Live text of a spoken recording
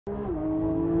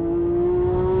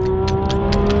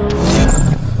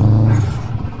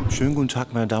Schönen guten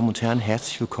Tag, meine Damen und Herren.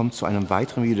 Herzlich willkommen zu einem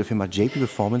weiteren Video der Firma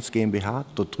Performance GmbH.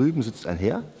 Dort drüben sitzt ein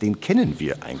Herr, den kennen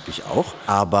wir eigentlich auch.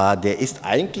 Aber der ist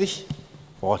eigentlich,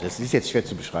 das ist jetzt schwer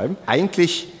zu beschreiben.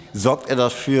 Eigentlich sorgt er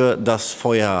dafür, dass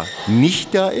Feuer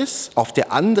nicht da ist. Auf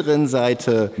der anderen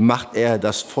Seite macht er,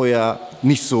 dass Feuer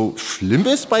nicht so schlimm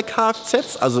ist bei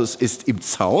Kfz. Also es ist im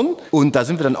Zaun. Und da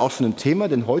sind wir dann auch schon im Thema,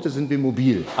 denn heute sind wir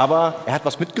mobil. Aber er hat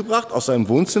was mitgebracht aus seinem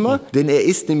Wohnzimmer, denn er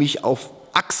ist nämlich auf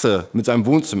Achse mit seinem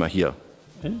Wohnzimmer hier.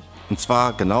 Und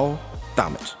zwar genau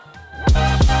damit.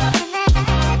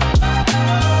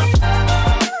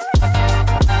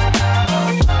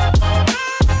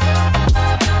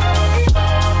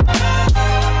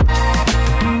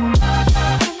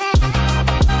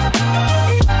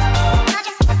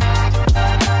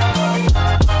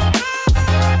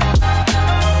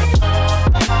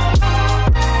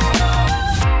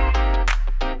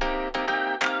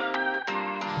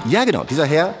 Ja genau, dieser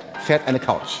Herr fährt eine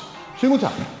Couch. Schönen guten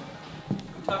Tag.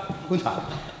 Guten Tag. Guten Tag.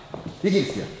 Wie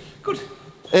geht's dir? Gut.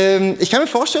 Ich kann mir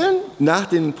vorstellen, nach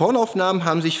den Pornoaufnahmen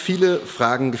haben sich viele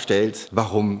Fragen gestellt.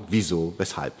 Warum, wieso,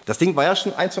 weshalb. Das Ding war ja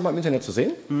schon ein, zwei Mal im Internet zu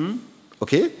sehen.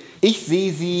 Okay. Ich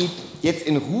sehe Sie jetzt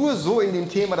in Ruhe so in dem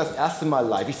Thema das erste Mal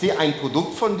live. Ich sehe ein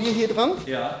Produkt von dir hier dran.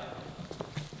 Ja.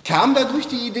 Kam dadurch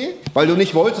die Idee? Weil du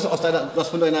nicht wolltest, dass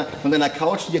von deiner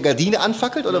Couch die Gardine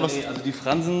anfackelt? Oder was? Nee, also die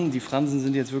Fransen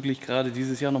sind jetzt wirklich gerade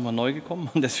dieses Jahr nochmal neu gekommen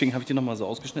und deswegen habe ich die nochmal so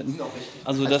ausgeschnitten. Sind auch richtig.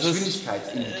 Also das ist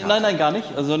nein, gar nicht.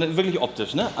 Also wirklich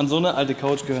optisch. Ne? An so eine alte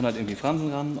Couch gehören halt irgendwie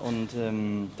Fransen ran und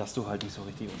dass du halt nicht so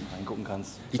richtig unten reingucken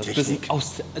kannst. Die das Technik.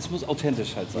 Es muss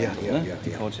authentisch halt sein. Ja, ne? Die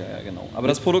Couch, ja, genau. Aber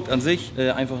das Produkt an sich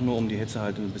einfach nur um die Hitze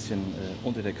halt ein bisschen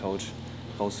unter der Couch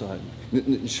rauszuhalten.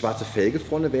 Eine schwarze Felge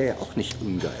vorne wäre ja auch nicht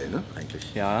ungeil, ne? Eigentlich.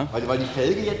 Ja. Weil die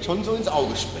Felge jetzt schon so ins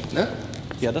Auge springt, ne?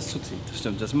 Ja, das zuzieht, das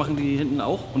stimmt. Das machen die hinten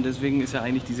auch und deswegen ist ja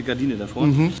eigentlich diese Gardine davor.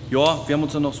 Ja, wir haben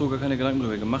uns dann noch so gar keine Gedanken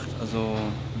drüber gemacht. Also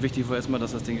wichtig war erstmal,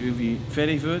 dass das Ding irgendwie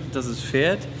fertig wird, dass es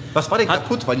fährt. Was war denn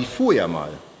kaputt? Weil die fuhr ja mal.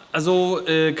 Also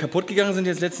kaputt gegangen sind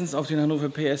jetzt letztens auf den Hannover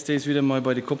PS Days wieder mal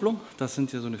bei der Kupplung. Das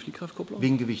sind ja so eine Fliehkraftkupplung.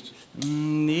 Wegen Gewicht?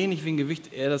 Nee, nicht wegen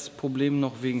Gewicht, eher das Problem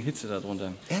noch wegen Hitze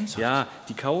darunter. Ernsthaft? Ja,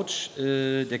 die Couch,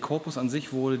 der Korpus an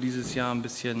sich wurde dieses Jahr ein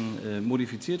bisschen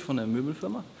modifiziert von der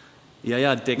Möbelfirma.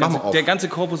 Ja, der ganze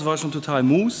Korpus war schon total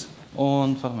Mousse.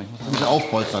 Und warte mal, ich muss Nicht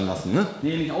aufpolstern lassen, ne?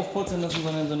 Nee, nicht aufpolstern lassen,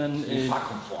 sondern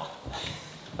Fahrkomfort.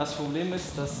 das Problem ist,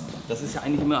 das ist ja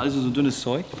eigentlich immer alles so dünnes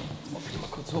Zeug. Mach ich mal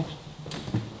kurz hoch.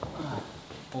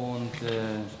 Und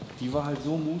die war halt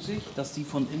so musig, dass die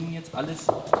von innen jetzt alles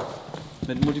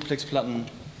mit Multiplexplatten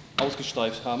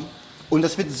ausgesteift haben. Und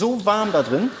das wird so warm da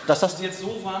drin, dass das... Das ist jetzt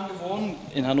so warm geworden.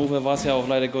 In Hannover war es ja auch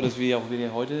leider Gottes wie auch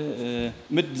wieder heute.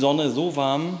 Mit Sonne so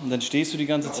warm, und dann stehst du die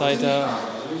ganze Zeit da.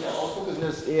 Wenn ich ausgucke, sind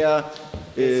das eher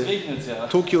Jetzt regnet es ja.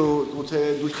 Tokyo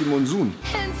Hotel durch die Monsun.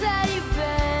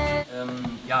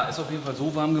 Ja, ist auf jeden Fall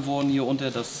so warm geworden hier unter,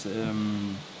 dass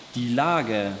die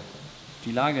Lager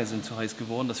sind zu heiß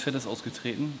geworden, das Fett ist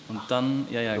ausgetreten und dann,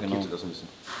 ja genau. Das ein bisschen.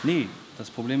 Nee, das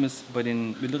Problem ist, bei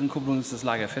den mittleren Kupplungen ist das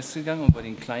Lager festgegangen und bei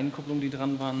den kleinen Kupplungen, die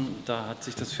dran waren, da hat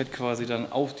sich das Fett quasi dann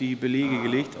auf die Belege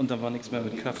gelegt und dann war nichts mehr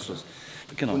mit Kraftschluss.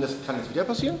 Genau. Und das kann jetzt wieder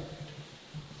passieren?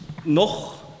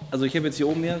 Noch, also ich habe jetzt hier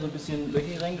oben ja so ein bisschen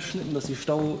Löcher reingeschnitten, dass die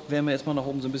Stauwärme erstmal nach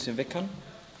oben so ein bisschen weg kann.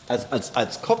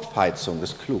 Als Kopfheizung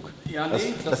ist klug. Ja,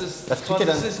 nee, das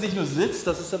ist nicht nur Sitz,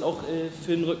 das ist dann auch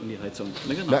für den Rücken die Heizung.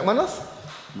 Ne, genau. Merkt man das?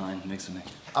 Nein, merkst du nicht.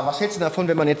 Aber was hältst du davon,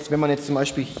 wenn man jetzt zum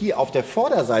Beispiel hier auf der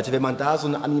Vorderseite, wenn man da so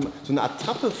eine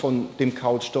Attrappe von dem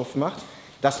Couchstoff macht,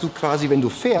 dass du quasi, wenn du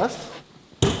fährst,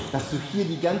 dass du hier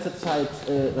die ganze Zeit,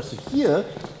 dass du hier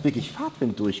wirklich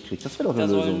Fahrtwind durchkriegst. Das wäre doch eine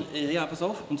Lösung. Ja, pass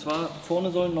auf. Und zwar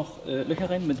vorne sollen noch Löcher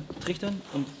rein mit Trichtern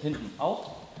und hinten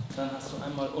auch. Dann hast du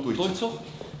einmal unten Durchzug.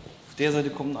 Auf der Seite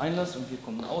kommt ein Einlass und hier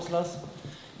kommt ein Auslass.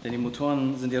 Denn die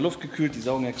Motoren sind ja luftgekühlt, die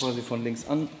saugen ja quasi von links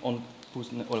an und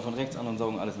pusten, oder von rechts an und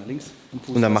saugen alles nach links.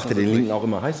 Und dann macht er den linken auch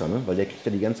immer heißer, ne? Weil der kriegt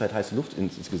ja die ganze Zeit heiße Luft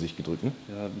ins Gesicht gedrückt. Ne?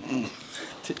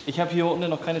 Ja, ich habe hier unten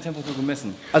noch keine Temperatur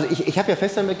gemessen. Also ich habe ja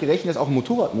fest damit gerechnet, dass auch ein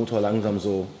Motorradmotor langsam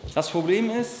so... Das Problem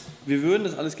ist, wir würden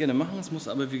das alles gerne machen, es muss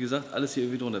aber wie gesagt alles hier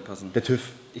irgendwie drunter passen. Der TÜV.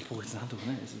 Ich brauche jetzt ein Handtuch,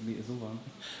 ne? Es ist so warm.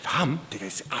 Warm? Digga,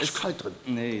 ist arschkalt drin.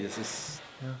 Nee, das ist...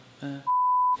 Ja.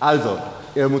 Also,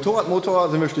 Motorradmotor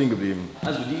sind wir stehen geblieben.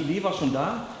 Also die Idee war schon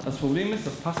da. Das Problem ist,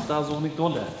 das passt da so nicht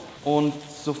drunter. Und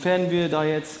sofern wir da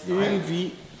jetzt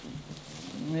irgendwie...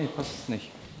 Nee, passt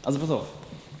nicht. Also pass auf.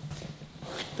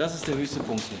 Das ist der höchste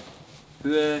Punkt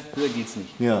hier. Höher geht's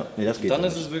nicht. Ja, nee, das geht Dann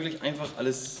nicht. ist es wirklich einfach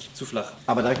alles zu flach.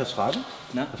 Aber darf ich das fragen?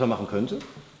 Na? Was man machen könnte?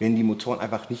 Wenn die Motoren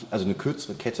einfach nicht, also eine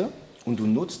kürzere Kette, und du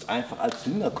nutzt einfach als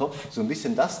Zylinderkopf so ein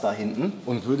bisschen das da hinten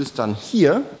und würdest dann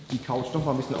hier die Couch noch mal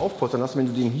ein bisschen aufpolstern lassen. Wenn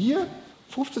du den hier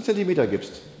 15 cm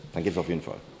gibst, dann geht es auf jeden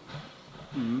Fall.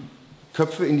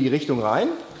 Köpfe in die Richtung rein.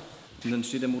 Und dann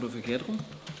steht der Motor verkehrt rum.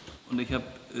 Und ich habe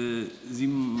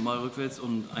 7 Mal rückwärts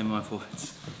und einmal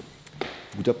vorwärts.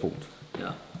 Guter Punkt.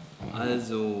 Ja,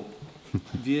 also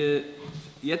wir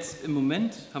jetzt im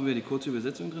Moment haben wir die kurze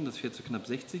Übersetzung drin, das fährt zu knapp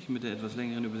 60. Mit der etwas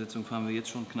längeren Übersetzung fahren wir jetzt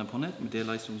schon knapp 100, mit der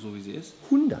Leistung so wie sie ist.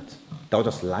 100. Dauert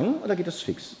das lang oder geht das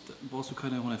fix? Da brauchst du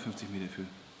keine 150 Meter für.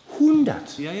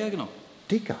 100? Ja, ja, genau.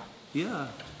 Dicker. Ja,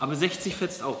 aber 60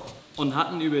 fetzt auch. Und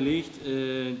hatten überlegt,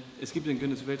 es gibt den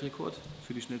Guinness-Weltrekord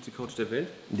für die schnellste Couch der Welt.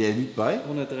 Der liegt bei?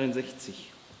 163.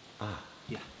 Ah.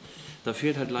 Ja. Da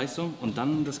fehlt halt Leistung und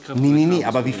dann das Kraft. Nee,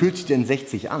 aber wie fühlt sich denn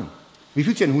 60 an? Wie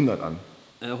fühlt sich denn 100 an?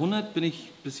 100 bin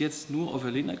ich bis jetzt nur auf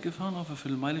der Late-Night gefahren, auf der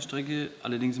Viertelmeile-Strecke,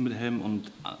 allerdings mit Helm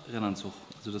und Rennanzug.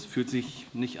 Also das fühlt sich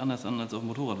nicht anders an als auf dem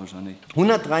Motorrad wahrscheinlich.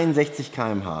 163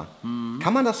 km/h.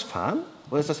 Kann man das fahren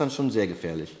oder ist das dann schon sehr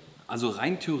gefährlich? Also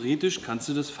rein theoretisch kannst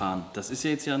du das fahren. Das ist ja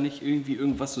jetzt ja nicht irgendwie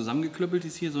irgendwas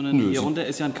zusammengeklöppeltes hier, sondern hier runter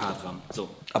ist ja ein Kart dran. So.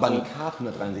 Aber ein Kart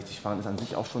 163 fahren ist an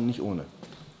sich auch schon nicht ohne.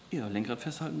 Ja, Lenkrad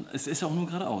festhalten. Es ist ja auch nur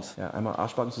geradeaus. Ja, einmal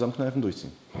Arschbacken zusammenkneifen,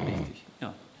 durchziehen. Richtig,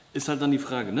 ja. Ist halt dann die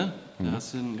Frage, ne? Da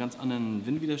hast du einen ganz anderen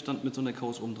Windwiderstand mit so einer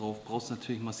Couch oben drauf, brauchst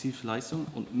natürlich massiv Leistung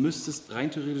und müsstest rein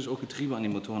theoretisch auch Getriebe an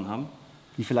den Motoren haben.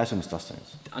 Wie viel Leistung ist das denn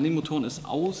jetzt? An den Motoren ist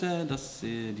außer, dass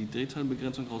die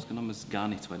Drehzahlbegrenzung rausgenommen ist, gar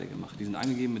nichts weiter gemacht. Die sind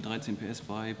angegeben mit 13 PS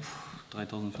bei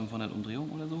 3500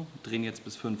 Umdrehungen oder so. Drehen jetzt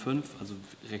bis 5,5, also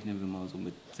rechnen wir mal so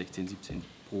mit 16, 17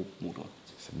 pro Motor.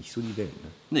 Das ist ja nicht so die Welt, ne?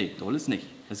 Nee, doll ist nicht.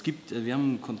 Wir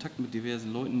haben Kontakt mit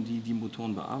diversen Leuten, die die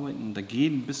Motoren bearbeiten. Da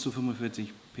gehen bis zu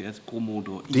 45 PS pro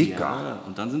Motor. Dicker. Ja,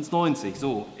 und dann sind es 90.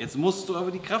 So, jetzt musst du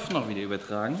aber die Kraft noch wieder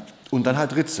übertragen. Und dann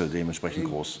halt Ritzel dementsprechend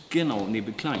groß. Genau, nee,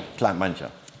 klein. Klein,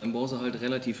 mancher. Dann brauchst du halt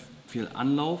relativ viel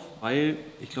Anlauf, weil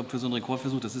ich glaube, für so einen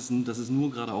Rekordversuch, das ist nur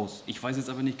geradeaus. Ich weiß jetzt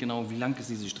aber nicht genau, wie lang ist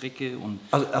diese Strecke. Und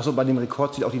Also bei dem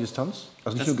Rekord zieht auch die Distanz?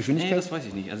 Also nicht nur Geschwindigkeit? Nee, das weiß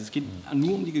ich nicht. Also es geht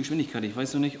nur um die Geschwindigkeit. Ich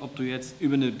weiß noch nicht, ob du jetzt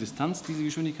über eine Distanz diese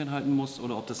Geschwindigkeit halten musst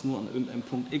oder ob das nur an irgendeinem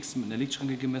Punkt X mit einer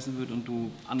Lichtschranke gemessen wird und du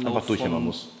Anlauf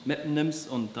von Mappen nimmst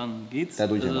und dann geht's. Da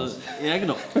durchhämmerst. Ja,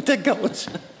 genau. Mit der Couch.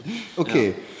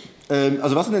 Okay. Ja.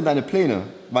 Also was sind denn deine Pläne?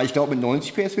 Weil ich glaube, mit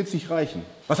 90 PS wird es nicht reichen.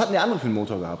 Was hat denn der andere für einen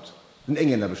Motor gehabt? Ein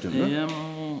Engländer bestimmt, ne?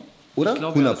 Oder?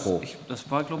 Glaub, 100 Pro. Das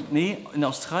war, glaube ich, nee, in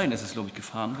Australien ist es, glaube ich,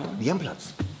 gefahren worden. Die haben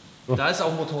Platz. Da ist auch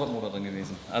ein Motorradmotor drin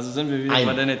gewesen. Also sind wir wieder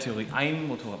bei deiner Theorie. Ein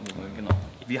Motorradmotor, genau.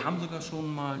 Wir haben sogar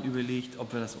schon mal überlegt,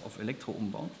 ob wir das auf Elektro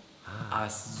umbauen.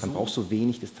 Dann brauchst du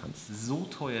wenig Distanz. So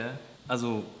teuer,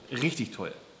 also richtig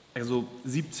teuer. Also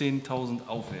 17.000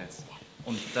 aufwärts.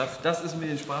 Und das ist mir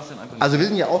den Spaß dann einfach nicht. Also wir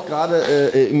sind ja auch gerade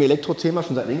im Elektrothema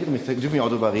schon seit längerem, wir dürfen ja auch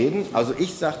darüber reden. Also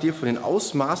ich sag dir, von den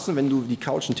Ausmaßen, wenn du die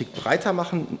Couch einen Tick breiter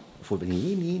machen,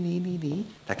 nee,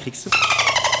 da kriegst du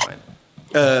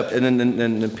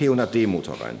einen P100D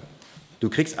Motor rein. Du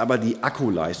kriegst aber die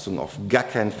Akkuleistung auf gar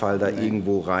keinen Fall da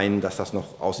irgendwo rein, dass das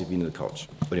noch aussieht wie eine Couch.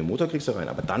 Und den Motor kriegst du rein,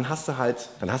 aber dann hast du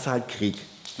halt Krieg.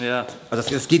 Ja.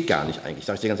 Also das geht gar nicht eigentlich,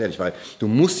 sag ich dir ganz ehrlich, weil du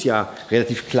musst ja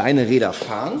relativ kleine Räder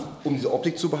fahren, um diese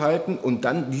Optik zu behalten und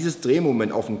dann dieses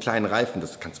Drehmoment auf einem kleinen Reifen,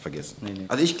 das kannst du vergessen. Nee.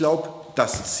 Also ich glaube,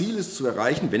 das Ziel ist zu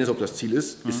erreichen, wenn es auch das Ziel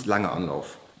ist, ist langer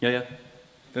Anlauf. Ja.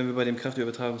 Wenn wir bei dem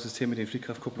Kraftübertragungssystem mit den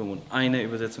Fliehkraftkupplungen und einer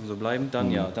Übersetzung so bleiben,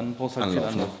 dann dann brauchst du halt viel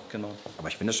Anlauf. Genau. Aber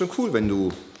ich finde das schon cool, wenn du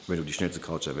die schnellste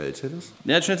Couch der Welt hättest.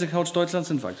 Ja, die schnellste Couch Deutschlands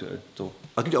sind wir aktuell. So.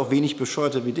 Es gibt ja auch wenig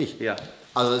Bescheuerte wie dich. Ja.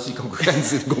 Also das ist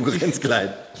die Konkurrenz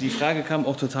klein. Die Frage kam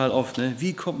auch total oft, ne?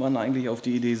 Wie kommt man eigentlich auf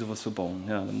die Idee, sowas zu bauen?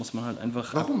 Ja, da muss man halt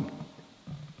einfach... Warum?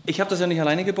 Ich habe das ja nicht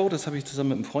alleine gebaut, das habe ich zusammen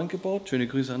mit einem Freund gebaut. Schöne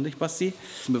Grüße an dich, Basti.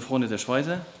 Ein befreundeter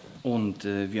Schweizer. Und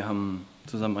wir haben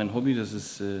zusammen ein Hobby, das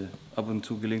ist ab und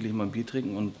zu gelegentlich mal ein Bier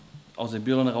trinken. Und aus der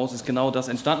Bierrunde raus ist genau das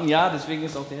entstanden. Ja, deswegen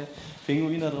ist auch der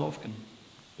Pinguin da drauf.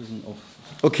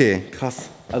 Okay, krass.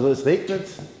 Also es regnet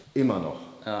immer noch.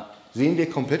 Ja. Sehen wir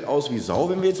komplett aus wie Sau,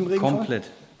 wenn wir jetzt im Regen Komplett.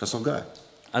 fahren? Das ist doch geil.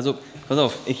 Also, pass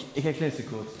auf, ich erkläre es dir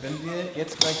kurz. Wenn wir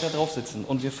jetzt gleich da drauf sitzen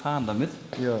und wir fahren damit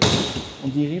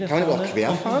und die Räder kann man aber auch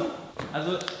quer fahren?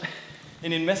 Also,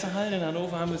 in den Messehallen in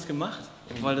Hannover haben wir es gemacht,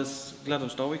 weil das glatt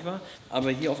und staubig war. Aber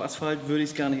hier auf Asphalt würde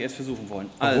ich es gar nicht erst versuchen wollen.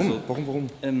 Warum? Also,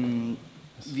 Warum?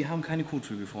 Wir haben keine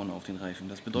Kotflügel vorne auf den Reifen.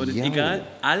 Das bedeutet, egal,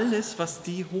 alles, was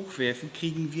die hochwerfen,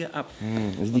 kriegen wir ab.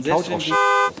 Also die Couch auch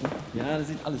Ja, das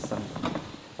sieht alles dann.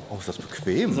 Oh, ist das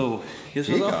bequem. So,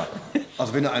 jetzt pass auf.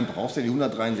 Also wenn du einen brauchst, der die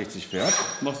 163 fährt,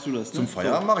 machst du das, ne? Zum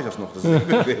Feierabend mache ich das noch. Das ist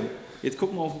bequem. Jetzt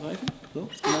guck mal auf den Reifen. So,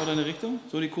 genau deine Richtung.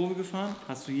 So die Kurve gefahren.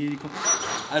 Hast du hier die Kurve.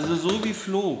 Also so wie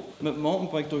Flo mit dem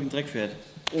Mountainbike durch den Dreck fährt.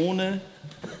 Ohne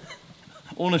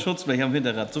Ohne Schutzblech am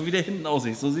Hinterrad, so wie der hinten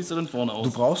aussieht, so siehst du dann vorne aus.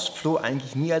 Du brauchst Flo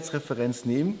eigentlich nie als Referenz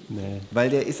nehmen, weil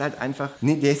der ist halt einfach,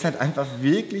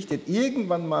 wirklich, der hat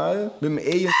irgendwann mal mit dem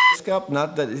Alien gehabt, na,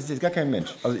 das ist jetzt gar kein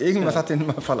Mensch. Also irgendwas hat den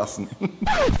mal verlassen.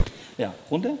 Ja,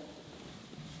 runter?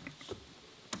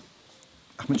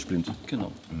 Ach, mit Splint.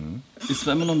 Genau. Ist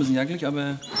zwar immer noch ein bisschen jackelig,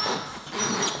 aber...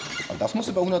 Und das musst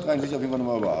du bei 163 auf jeden Fall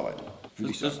nochmal überarbeiten.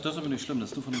 Das ist aber nicht schlimm, das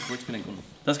ist du von dem Kreuzgelenk unten.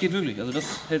 Das geht wirklich, also das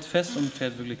hält fest und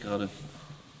fährt wirklich gerade.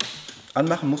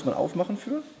 Anmachen muss man aufmachen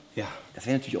für? Ja. Das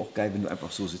wäre natürlich auch geil, wenn du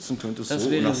einfach so sitzen könntest. Das so,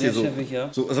 wäre und sehr so, chefig, ja.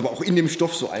 So, ist aber auch in dem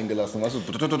Stoff so eingelassen, weißt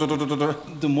du?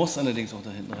 Du musst allerdings auch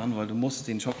da hinten ran, weil du musst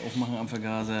den Schock aufmachen am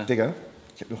Vergaser. Digga,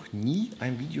 ich habe noch nie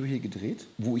ein Video hier gedreht,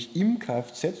 wo ich im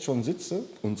Kfz schon sitze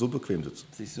und so bequem sitze.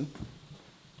 Siehst du?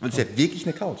 Und es ist ja wirklich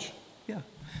eine Couch. Ja.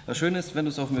 Das Schöne ist, wenn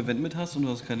du es auf dem Event mit hast und du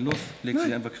hast keine Lust, legst du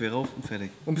dich einfach quer rauf und fertig.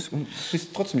 Und bist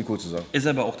trotzdem die coolste Sache. Ist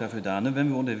aber auch dafür da, ne? Wenn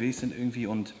wir unterwegs sind irgendwie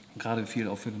und gerade viel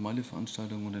auch für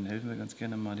Meile-Veranstaltungen und dann helfen wir ganz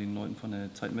gerne mal den Leuten von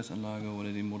der Zeitmessanlage oder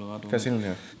dem Moderator. Fährst hin und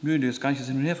her? Nö, der ist gar nicht das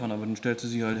Hin- und Herfahren, aber dann stellst du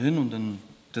sie halt hin und dann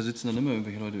da sitzen dann immer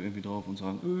irgendwelche Leute irgendwie drauf und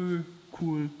sagen,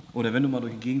 cool. Oder wenn du mal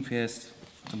durch die Gegend fährst,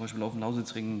 zum Beispiel auf dem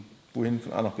Lausitzring. Wohin?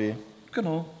 Von A nach B?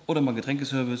 Genau. Oder mal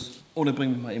Getränkeservice. Oder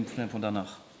bring mich mal eben schnell von da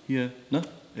nach hier, ne?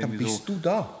 Dann Irgendwie bist so. du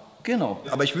da. Genau.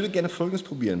 Aber ich würde gerne Folgendes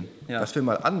probieren, Ja. dass wir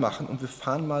mal anmachen und wir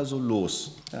fahren mal so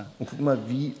los. Ja. Und gucken mal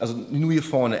wie, also nur hier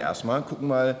vorne erstmal, gucken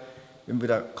mal, wenn wir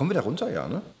da, kommen wir da runter? Ja,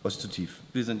 ne? Was ist zu tief?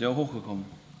 Wir sind ja hochgekommen.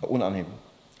 Ohne Anheben.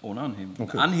 Ohne Anheben.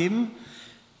 Okay. Anheben,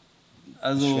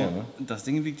 also Schwer, ne? das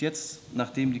Ding wiegt jetzt,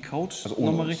 nachdem die Couch Also ohne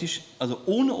nochmal uns. richtig, also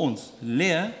ohne uns,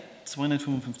 leer,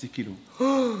 255 Kilo.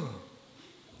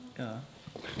 Ja,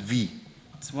 Wie?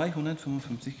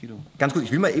 255 Kilo. Ganz gut,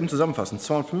 ich will mal eben zusammenfassen.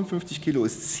 255 Kilo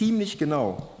ist ziemlich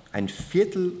genau ein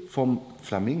Viertel vom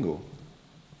Flamingo.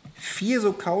 4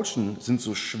 so Couchen sind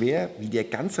so schwer wie der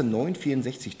ganze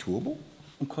 964 Turbo.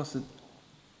 Und kostet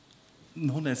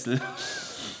ein Hundertstel.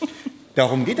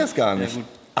 Darum geht das gar nicht. Ja, gut.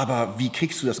 Aber wie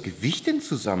kriegst du das Gewicht denn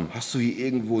zusammen? Hast du hier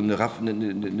irgendwo eine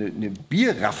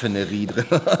Bierraffinerie drin?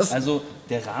 Also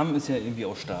der Rahmen ist ja irgendwie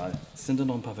aus Stahl. Es sind da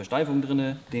noch ein paar Versteifungen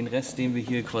drin. Den Rest, den wir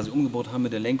hier quasi umgebaut haben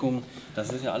mit der Lenkung,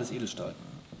 das ist ja alles Edelstahl.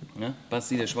 Ja?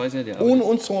 Basti, der Schweißer, der Ohne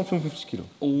uns 255 Kilo.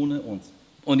 Ohne uns.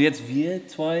 Und jetzt wir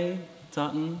zwei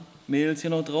zarten Mädels hier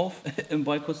noch drauf im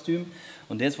Ballkostüm.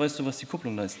 Und jetzt weißt du, was die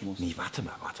Kupplung leisten muss. Nee, warte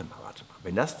mal.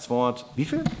 Wenn das 200, wie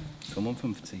viel?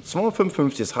 55.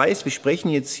 255, das heißt, wir sprechen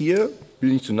jetzt hier,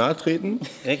 will nicht zu nahe treten,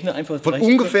 Rechne einfach von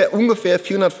dreistellig. ungefähr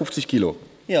 450 Kilo.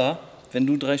 Ja, wenn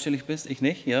du dreistellig bist, ich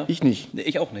nicht, ja. Ich nicht. Nee,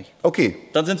 ich auch nicht. Okay,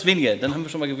 Dann sind es weniger, dann haben wir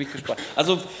schon mal Gewicht gespart.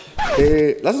 Also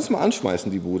lass uns mal anschmeißen,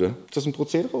 die Bude. Ist das ein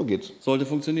Prozedere oder geht's? sollte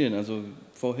funktionieren. Also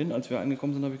vorhin, als wir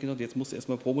angekommen sind, habe ich gedacht, jetzt musst du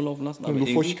erstmal Probe laufen lassen. Aber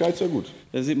irgendwie- Luftfeuchtigkeit ist ja gut.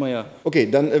 Das sieht man ja. Okay,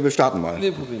 dann wir starten mal.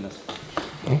 Wir probieren das.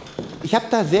 Ich habe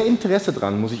da sehr Interesse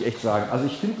dran, muss ich echt sagen. Also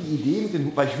ich finde die Idee mit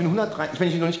den, weil ich bin 103, ich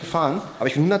bin noch nicht gefahren, aber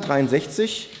ich bin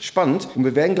 163 spannend. Und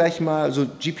wir werden gleich mal so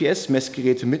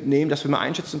GPS-Messgeräte mitnehmen, dass wir mal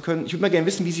einschätzen können. Ich würde mal gerne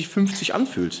wissen, wie sich 50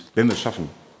 anfühlt, wenn wir es schaffen.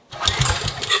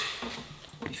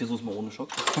 Ich versuche es mal ohne Schock.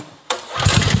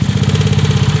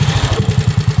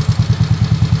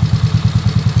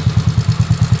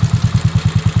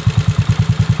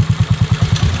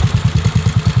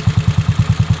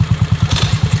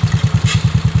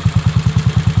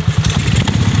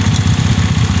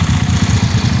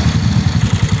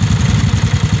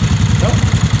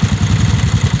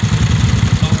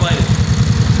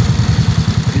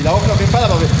 Die laufen auf jeden Fall,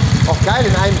 aber auch geil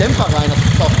in einen Dämpfer rein. Das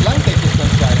ist auch klangtechnisch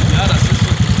ganz geil. Ne? Ja, das ist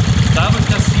so. Dadurch,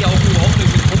 dass die auch überhaupt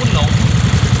nicht synchron laufen,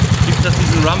 gibt das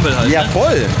diesen Rumble halt. Ja, Ne?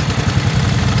 voll.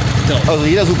 Genau. Also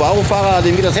jeder Subaru-Fahrer,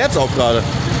 dem geht das Herz auf gerade.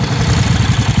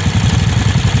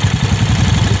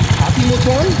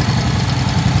 Partymotoren?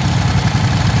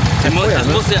 Das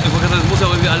muss ja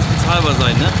auch irgendwie alles bezahlbar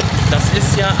sein, ne? Das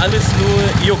ist ja alles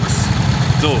nur Jux.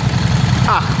 So.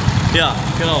 Ach, Ja,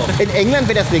 genau. in England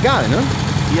wäre das legal, ne?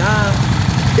 Ja,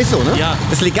 Ist so, ne? Ja.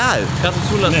 Ist legal. kannst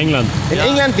du zulassen. In England. In Ja.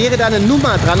 England wäre da eine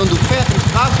Nummer dran und du fährst im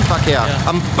Straßenverkehr Ja.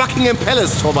 am Buckingham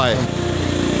Palace vorbei.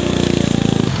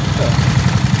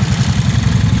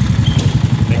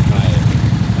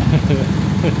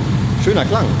 Schöner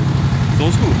Klang. So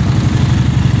ist gut.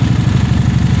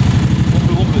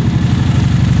 Rumpel, rumpel.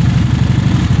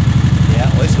 Der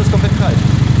äußere ist komplett kalt.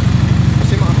 Was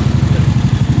hier machen?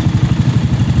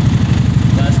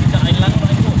 Ja, es gibt ja einen lang und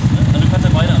einen kurz. Ne? Also du kannst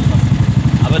ja beide anfassen.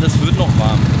 Aber das wird noch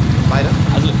warm. Beide?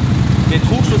 Also der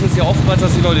Trugschluss ist ja oftmals,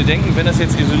 dass die Leute denken, wenn das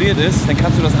jetzt isoliert ist, dann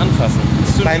kannst du das anfassen.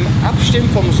 Beim Abstimmen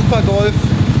vom Supergolf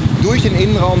durch den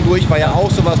Innenraum durch war ja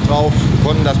auch sowas drauf. Wir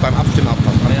konnten das beim Abstimmen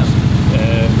abpassen. Ja.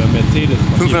 Mercedes.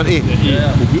 500e.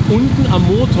 Wo wir unten am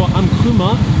Motor, am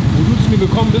Krümmer, wo du zu mir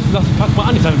gekommen bist und sagst, pack mal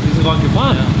an, ich sag, wir sind gerade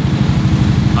gefahren.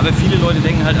 Ja. Aber viele Leute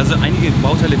denken halt, also einige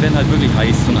Bauteile werden halt wirklich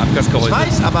heiß, so ein Abgasgehäuse. Ich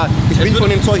weiß, aber ich bin von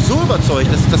dem Zeug so überzeugt,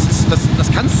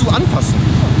 das kannst du anpassen.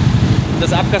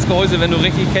 Das Abgasgehäuse, wenn du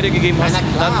richtig Kette gegeben hast,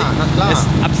 na klar. Ist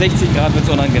ab 60 Grad wird es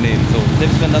unangenehm. So,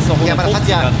 selbst wenn das noch 150 Ja, aber das hat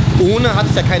ja, Grad. ohne hat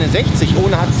es ja keine 60,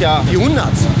 ohne hat es ja 400.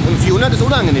 Und 400 ist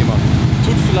unangenehmer.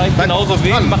 Tut vielleicht Bleibt genauso was weh,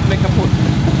 dran. macht mehr kaputt.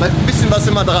 Bleibt ein bisschen was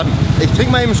immer dran. Ich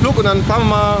trinke mal eben einen Schluck und dann fahren wir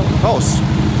mal raus.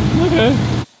 Okay.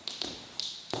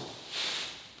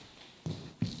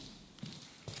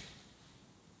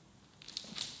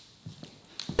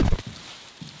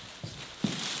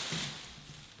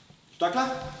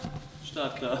 Startklar?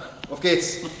 Startklar. Auf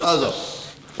geht's. Also,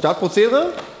 Startprozedere.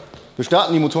 Wir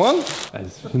starten die Motoren. Also,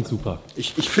 ich finde super.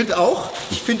 Ich finde auch,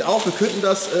 wir könnten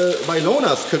das bei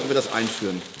Loaners könnten wir das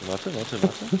einführen. Warte.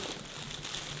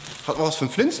 Hat mal was von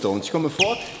Flintstones. Ich komme mir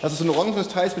vor, das ist so ein orangenes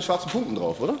Teil mit schwarzen Punkten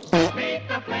drauf, oder?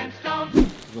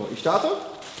 So, ich starte.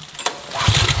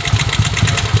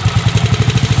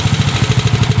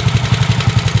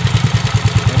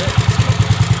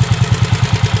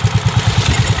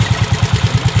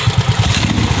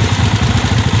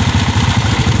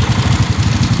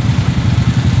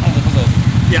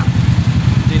 Ja.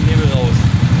 Den Hebel raus.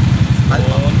 Halt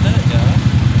mal. Und, ja.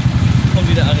 Und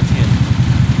wieder arretieren.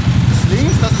 Das ist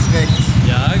links, das ist rechts.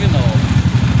 Ja, genau.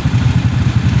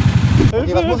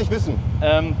 Okay, was muss ich wissen?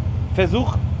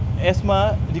 Versuch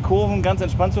erstmal die Kurven ganz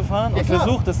entspannt zu fahren Ja, und klar.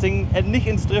 versuch das Ding nicht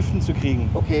ins Driften zu kriegen.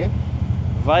 Okay.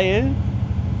 Weil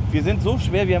wir sind so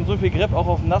schwer, wir haben so viel Grip, auch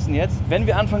auf dem Nassen jetzt. Wenn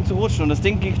wir anfangen zu rutschen und das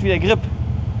Ding kriegt wieder Grip,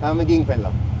 Da haben wir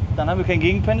Gegenpendler. dann haben wir keinen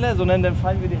Gegenpendler, sondern dann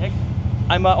fallen wir direkt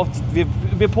einmal auf die,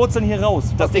 wir purzeln hier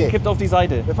raus. Das Okay. Ding kippt auf die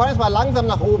Seite. Wir fahren jetzt mal langsam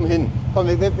nach oben hin. Komm,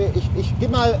 ich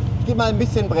gebe mal ein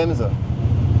bisschen Bremse.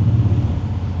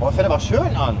 Oh, das fährt aber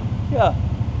schön an. Ja.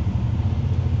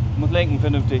 Muss lenken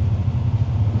vernünftig.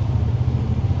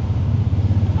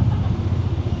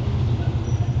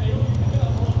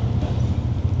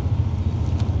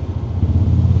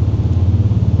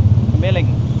 Mehr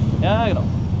lenken. Ja, genau.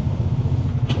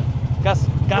 Gas.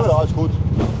 Ja, alles gut.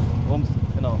 Rums,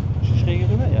 genau. Schräge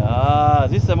rüber. Ja,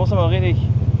 siehst du, da muss man mal richtig.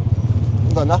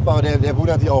 Unser Nachbar, der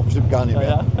wundert sich auch bestimmt gar nicht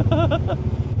mehr. Ja.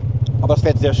 Aber es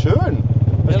fährt sehr schön.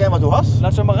 Weiß gar nicht, was du hast.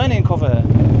 Lass doch mal rein in den Koffer.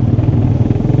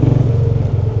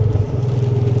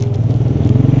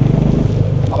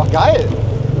 Aber geil.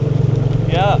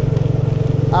 Ja.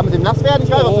 Aber mit dem Nasswerden,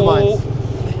 ich weiß, was du meinst.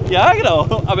 Ja, genau.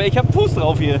 Aber ich hab Fuß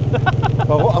drauf hier.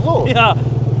 Warum? Ach so. Ja.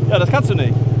 Ja, das kannst du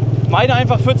nicht. Meine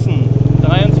einfach pfützen.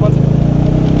 23.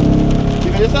 Wie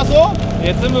viel ist das so?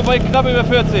 Jetzt sind wir bei knapp über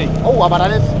 40. Oh, aber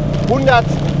dann ist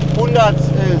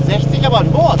 160 aber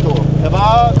ein Wort. So. Da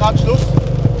war gerade Schluss.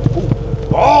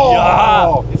 Oh.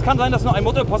 Ja. Es kann sein, dass nur ein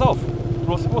Motor. Pass auf.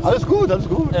 Bloß. Alles gut, alles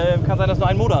gut. Kann sein, dass nur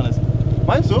ein Motor an ist.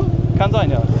 Meinst du? Kann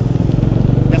sein, ja.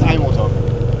 Das ist ein Motor.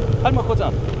 Halt mal kurz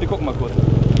an. Wir gucken mal kurz.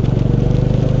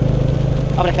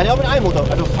 Aber der kann ja auch mit einem Motor.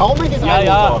 Also V-Mäßig ist Ja, ein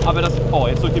ja, Motor. aber das. Oh,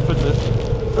 jetzt durch die Pfütze.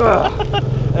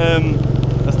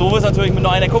 Das Doofe ist natürlich mit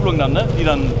nur einer Kupplung dann, ne? Die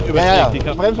dann überträgt die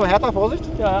Kraft. Bremst mal härter, Vorsicht.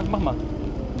 Ja, mach mal.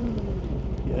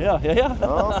 Ja.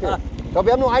 Ah, okay. Ich glaube,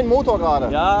 wir haben nur einen Motor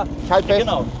gerade. Ja, Ich halte fest.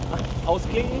 genau.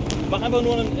 Ausklinken. Mach einfach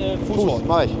nur einen Fuß Fuß, vor.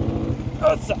 mach ich.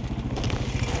 So.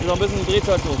 Noch ein bisschen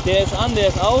Drehzahl zu. Der ist an, der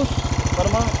ist aus.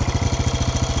 Warte mal.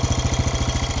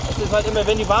 Das ist halt immer,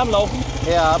 wenn die warm laufen,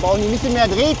 Ja, aber auch ein bisschen mehr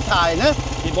Drehzahl, ne?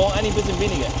 die brauchen eigentlich ein bisschen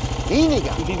weniger.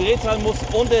 Weniger. Die Drehzahl muss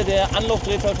unter der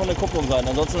Anlaufdrehzahl von der Kupplung sein.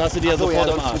 Ansonsten hast du die ja So, sofort ja, im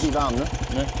sonst Arsch. sind die warm, ne?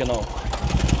 Ne? Genau.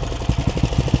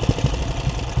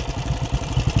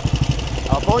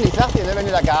 Aber vorhin, ich sag dir, ne, wenn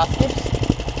du da Gas gibst,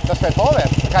 das fährt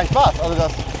vorwärts. Kein Spaß. Also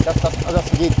das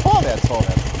geht vorwärts.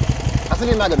 Hast du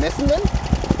den mal gemessen denn?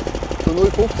 So 0,50?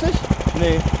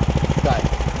 Nee, Geil.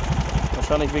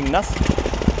 wahrscheinlich wegen nass.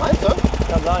 Meinst du?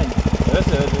 Kann sein. Hörst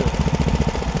du.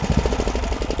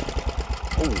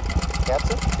 Oh,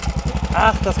 Kerze?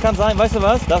 Ach, das kann sein. Weißt du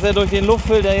was? Dass er durch den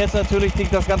Luftfilter jetzt natürlich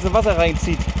das ganze Wasser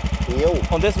reinzieht Jo.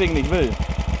 und deswegen nicht will.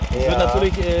 Wird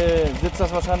natürlich, sitzt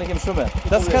das wahrscheinlich im Schwimmer.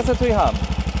 Das kannst du natürlich haben.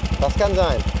 Das kann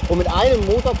sein. Und mit einem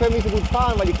Motor können wir nicht so gut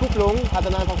fahren, weil die Kupplung hat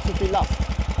dann einfach zu viel Last.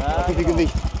 Zu viel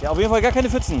Gewicht. Ja, auf jeden Fall gar keine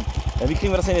Pfützen. Ja, wie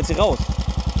kriegen wir das denn jetzt hier raus?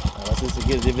 Ja, das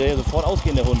ist, der will ja sofort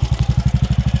ausgehen, der Hund.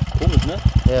 Komisch, ne?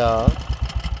 Ja.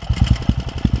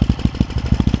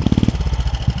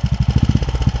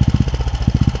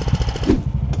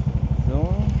 So.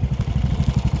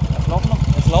 Es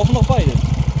laufen noch beide.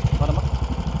 Warte mal.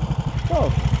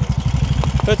 So.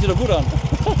 Hört sich doch gut an.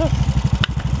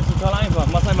 Ist total einfach.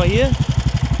 Mach's einfach hier.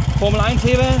 Formel 1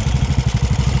 Heber.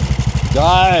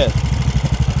 Geil.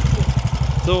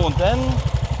 So, und dann...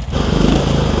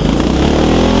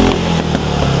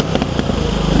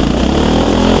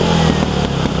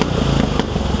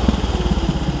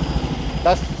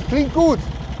 Das klingt gut.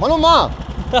 Mach nochmal.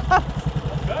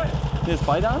 Jetzt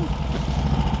beide an.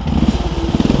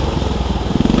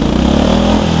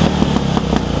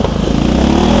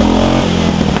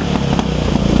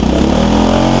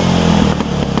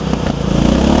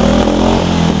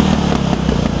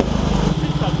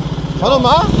 Mach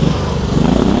nochmal.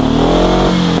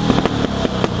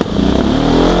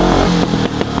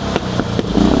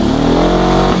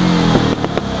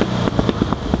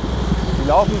 Die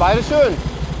laufen beide schön.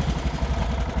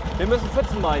 Wir müssen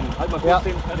Pfützen meinen. Halt mal kurz Ja.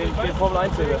 den Formel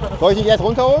 1 hier. Soll ich dich erst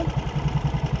runterholen?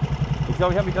 Ich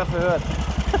glaube, ich habe mich gerade verhört.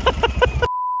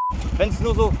 Wenn es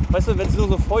nur so, weißt du, wenn es nur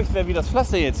so feucht wäre wie das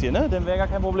Pflaster jetzt hier, ne, dann wäre gar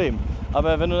kein Problem.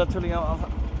 Aber wenn du natürlich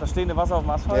das stehende Wasser auf dem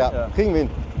Asphalt, Ja, kriegen wir hin.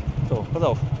 So, pass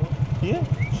auf. Hier,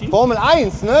 schieb. Formel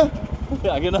 1, ne?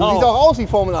 Ja, Du genau. siehst auch aus wie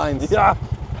Formel 1. Ja,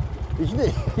 Ich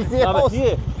nicht. Ich sehe aber aus.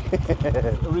 hier.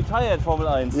 Retired Formel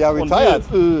 1. Ja, Und retired.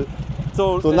 hier,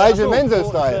 so Nigel ach Mansell so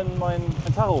Style. ist denn mein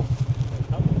Tacho.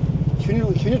 Ich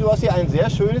finde, du hast hier ein sehr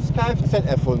schönes Kfz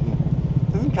erfunden.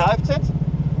 Das ist ein Kfz,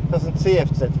 das ist ein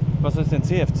CFZ. Was ist denn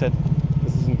CFZ?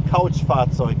 Das ist ein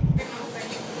Couchfahrzeug.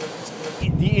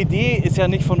 Die Idee ist ja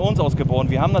nicht von uns ausgeboren.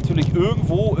 Wir haben natürlich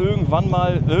irgendwann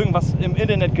mal irgendwas im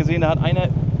Internet gesehen. Da hat einer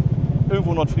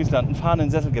irgendwo in Nordfriesland einen fahrenden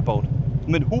Sessel gebaut.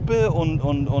 Mit Hupe und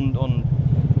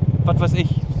was weiß ich.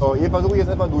 So, hier versuche ich jetzt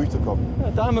erstmal durchzukommen. Ja,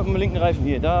 da mit dem linken Reifen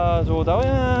hier. Da, so, da,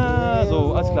 ja,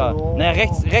 so, alles klar. Naja,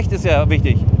 rechts ist ja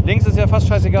wichtig. Links ist ja fast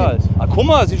scheißegal. Ah, guck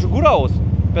mal, sieht schon gut aus.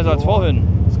 Besser als vorhin.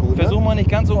 Ist gut, ne? Versuch mal nicht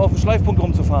ganz so auf den Schleifpunkt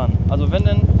rumzufahren. Also wenn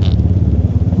denn...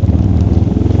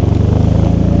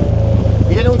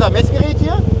 Wie denn unser Messgerät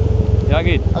hier? Ja,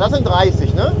 geht. Ah, das sind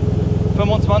 30, ne?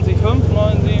 25, 5,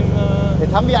 9, 7...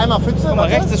 Jetzt haben wir einmal Pfütze. Guck mal,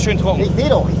 warte. rechts ist schön trocken. Ich sehe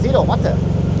doch, warte.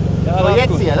 Ja, So, das ist jetzt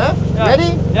gut. hier, ne? Ja.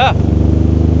 Ready? Ja.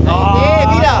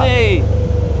 Nee, wieder. Nee.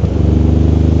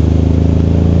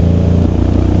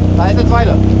 Da ist der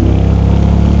zweite.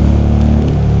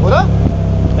 Oder?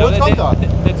 Ja, Jetzt kommt er.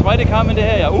 der zweite kam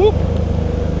hinterher, ja.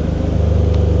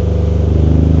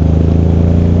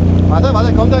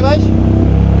 Warte, kommt er gleich?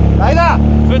 Leider!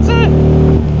 Pfütze?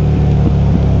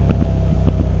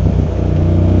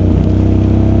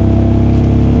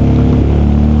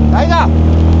 Leider!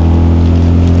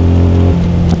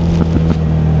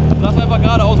 Lass einfach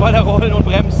geradeaus weiterrollen und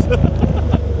bremst.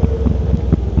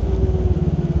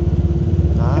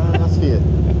 Ah, das fehlt.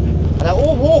 Da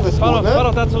oben hoch ist Fahr gut, doch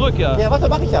ne? da zurück, ja. Ja, warte,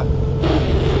 mach ich ja.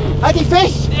 Halt dich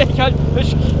fest! Ich halt.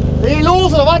 Dreh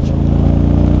los, oder was?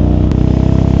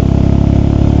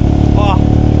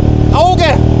 Oh, Auge!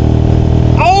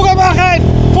 Auge machen!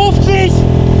 50!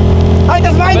 Halt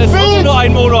das mein aber ist trotzdem Bild! nur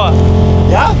ein Motor.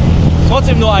 Ja? Ist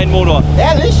trotzdem nur ein Motor.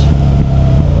 Ehrlich?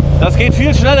 Das geht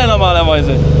viel schneller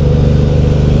normalerweise.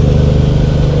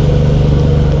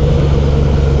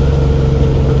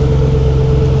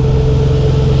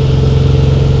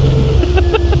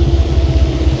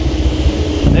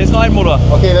 Der ist nur ein Motor.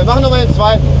 Okay, wir machen nochmal den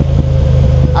zweiten.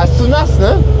 Ah, ist zu nass,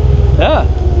 ne? Ja,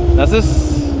 das ist,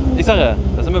 ich sag ja,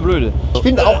 das ist immer blöde. Ich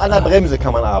finde, auch an der Bremse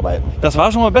kann man arbeiten. Das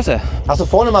war schon mal besser. Hast du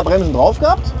vorne mal Bremsen drauf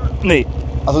gehabt? Nee.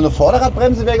 Also eine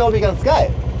Vorderradbremse wäre, glaube ich, ganz geil.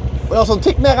 Und auch so ein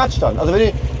Tick mehr Radstand. Also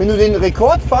wenn du den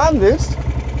Rekord fahren willst,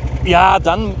 Ja,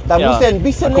 dann ja. muss der ein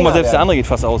bisschen Guck mal, länger selbst der werden. andere geht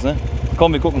fast aus, ne?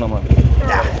 Komm, wir gucken nochmal.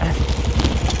 Ja.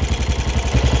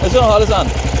 Ist ja noch alles an.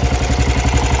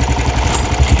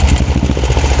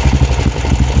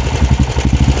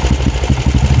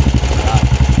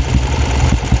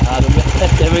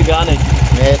 Der will gar nicht.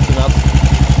 Nee, ist zu nass.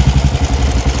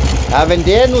 Ja, wenn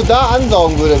der nur da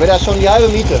ansaugen würde, wäre das schon die halbe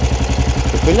Miete.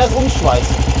 Wir können das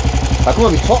umschmeißen. Da guck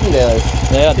mal, wie trocken der ist.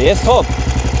 Naja, der ist top.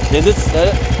 Der sitzt,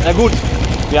 na gut,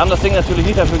 wir haben das Ding natürlich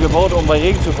nicht dafür gebaut, um bei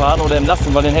Regen zu fahren oder im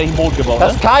Nassen, weil den hätte ich im Boot gebaut.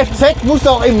 Das Ne? Kfz muss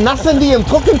auch im Nassen wie im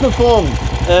Trocken performen.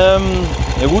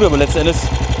 Ja gut, aber letzten Endes,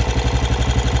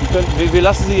 wir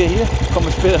lassen sie hier, kommen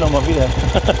wir später nochmal wieder.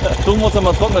 Suchen wir uns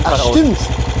nochmal trockenen Tag Ach, aus. stimmt.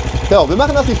 Genau, wir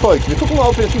machen das wie folgt. Wir gucken mal,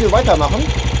 ob wir das Video weitermachen.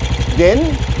 Denn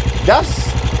das,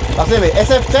 was nennen wir,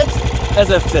 SFZ,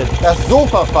 SFZ. das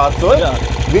Sofa-Fahrzeug, Ja.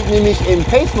 wird nämlich im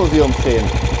Pace Museum stehen.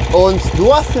 Und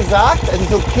du hast gesagt, es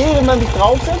ist okay, wenn man sich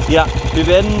draufsetzt, Ja, wir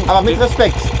werden... aber mit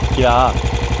Respekt. Ja,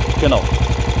 genau.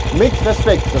 Mit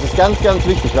Respekt, das ist ganz, ganz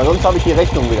wichtig, weil sonst habe ich die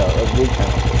Rechnung wieder. Das geht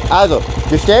keiner. Also,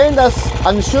 wir stellen das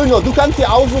an einen schönen Ort. Du kannst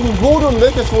dir aussuchen, wo du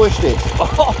möchtest, wo es steht.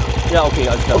 Ja, okay,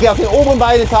 alles klar. Okay, auf den oberen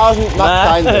beiden Etagen macht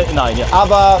keinen Sinn. Nein, ja.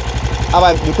 Aber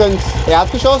wir können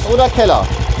Erdgeschoss oder Keller.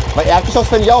 Weil Erdgeschoss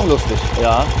fände ich auch lustig.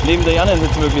 Ja, neben den anderen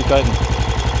Sitzmöglichkeiten.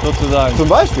 sozusagen. Zum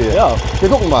Beispiel? Ja. Wir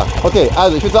gucken mal. Okay,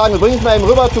 also ich würde sagen, wir bringen es mal eben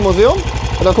rüber zum Museum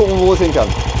und dann gucken wir, wo es hin kann.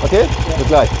 Okay? Ja. Bis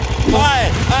gleich. 3, 1,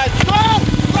 go!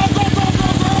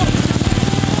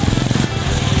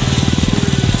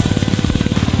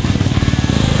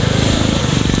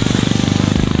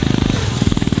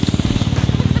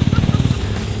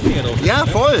 Ja,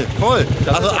 voll.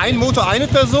 Also ein Motor, eine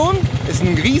Person ist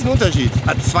ein Riesenunterschied.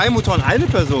 2 Motoren, eine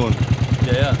Person.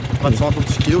 Ja. Aber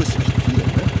 250 Kilo ist echt viel, ne?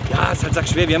 Ja, ist halt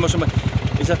sackschwer. Wir haben ja schon mal.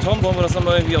 Ich sag, Tom, wollen wir das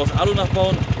nochmal irgendwie aus Alu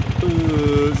nachbauen?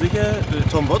 Sicher?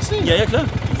 Tom Botzny? Ja, klar.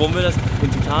 Wollen wir das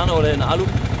in Titan oder in Alu?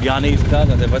 Ja, nee, ist klar.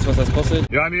 Der weiß, was das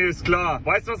kostet. Ja, nee, ist klar.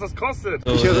 Weißt du, was das kostet?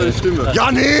 Ich höre seine Stimme.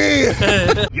 Ja, nee!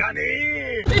 Ja,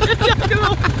 nee! Ja,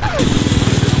 genau.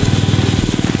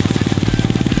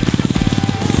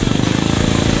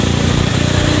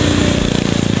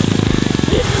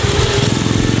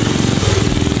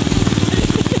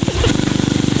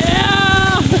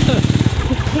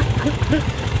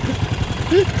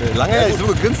 Lange her, ich so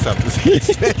gegrinst habe. Das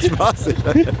ist echt spaßig.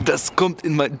 Das kommt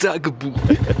in mein Tagebuch.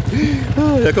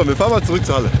 Ja komm, wir fahren mal zurück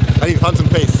zur Halle. Nein, wir fahren zum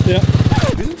Pace. Ja.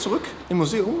 Wir sind zurück im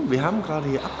Museum. Wir haben gerade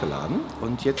hier abgeladen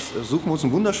und jetzt suchen wir uns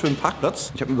einen wunderschönen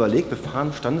Parkplatz. Ich habe überlegt, wir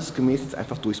fahren standesgemäß jetzt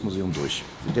einfach durchs Museum durch.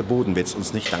 Der Boden wird es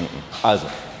uns nicht danken. Also.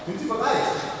 Sind Sie bereit?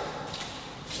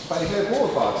 Bei der kleinen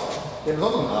Probefahrt. Der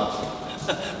besonderen Art.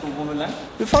 Wo wollen wir lang?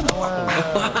 Wir fahren.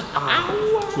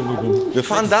 Wir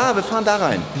fahren da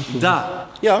rein. Da.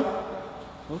 Ja.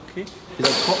 Okay. Ist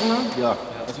er trockener? Ja.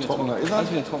 Trockener ist er.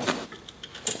 Alles wieder trocken.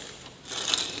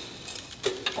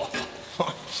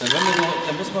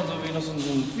 Dann muss man so wie noch so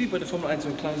ein, wie bei der Formel 1 so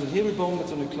einen kleinen Hebel bauen mit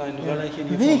so einem kleinen Röllerchen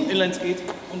hier vom Inlineskate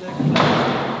und der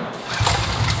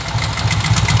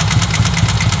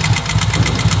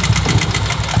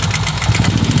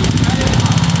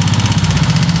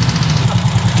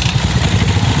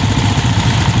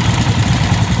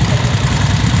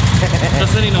Das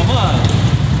ist ja nicht normal.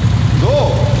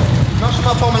 So, ich mach schon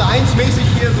mal Formel 1 mäßig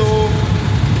hier so.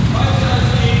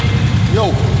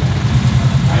 Jo.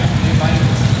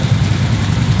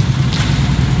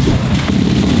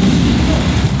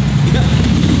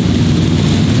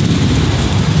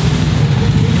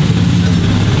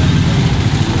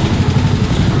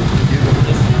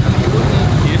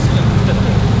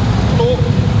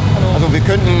 Also wir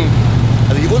könnten,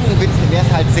 also hier unten wäre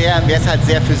es halt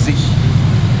sehr für sich.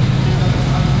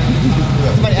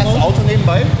 Das ist mein erstes Auto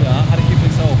nebenbei. Ja, hatte ich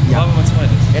übrigens auch. Ja. War aber mein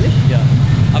zweites. Ehrlich? Ja.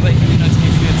 Aber ich bin als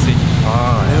G40.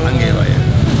 Ah, der Angeber hier.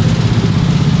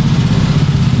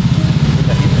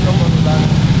 Da hinten nochmal so lang.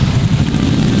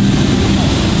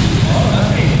 Oh,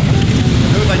 okay. Dann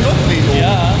können wir gleich noch drehen.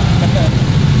 Ja.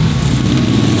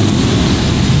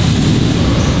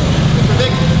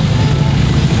 Weg.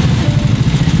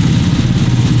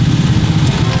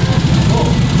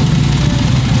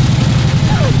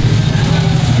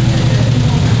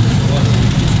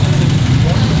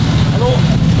 Hallo.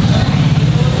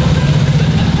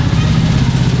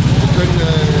 Wir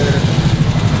können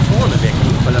vorne weg,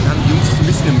 weil dann haben die Jungs es ein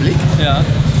bisschen im Blick. Ja,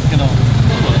 genau.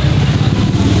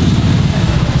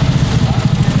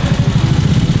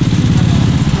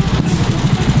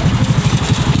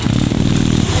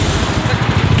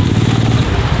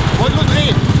 Wollen nur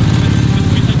drehen.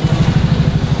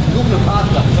 Suchen einen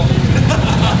Parkplatz.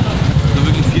 So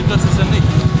wirklich viel Platz ist ja nicht.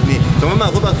 Nee, sollen wir mal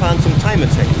rüberfahren zum Time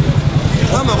Attack?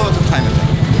 Fahren wir rüber zum Time Attack.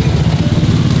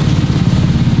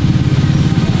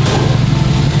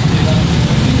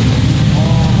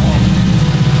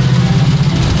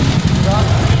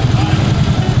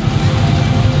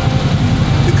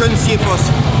 Wir können es hier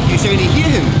wir stellen die hier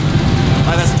hin,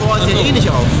 weil das Tor ist ja eh nicht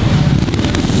auf.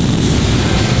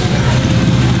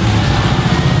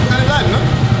 Wir können bleiben, ne?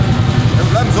 Wir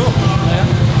bleiben so.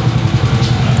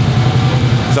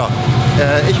 So,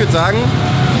 ich würde sagen,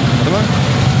 warte mal.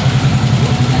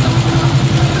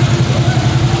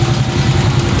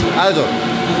 Also,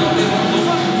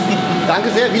 danke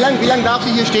sehr. Wie lang darf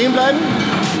sie hier stehen bleiben?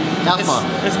 Erstmal.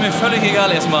 Ist mir völlig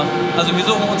egal erstmal. Also wir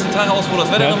suchen uns einen Tag aus, wo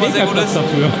das Wetter nochmal sehr gut ist.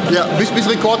 Dafür. Ja, bis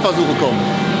Rekordversuche kommen.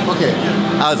 Okay,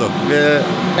 also,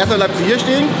 erstmal bleibt sie hier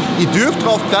stehen. Ihr dürft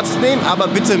drauf Platz nehmen, aber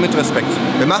bitte mit Respekt.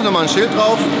 Wir machen nochmal ein Schild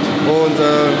drauf und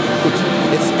gut,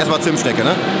 jetzt erstmal Zimtstecke,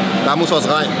 ne? Da muss was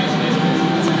rein.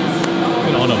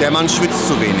 Genau. Der Mann schwitzt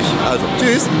zu wenig. Also,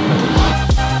 tschüss.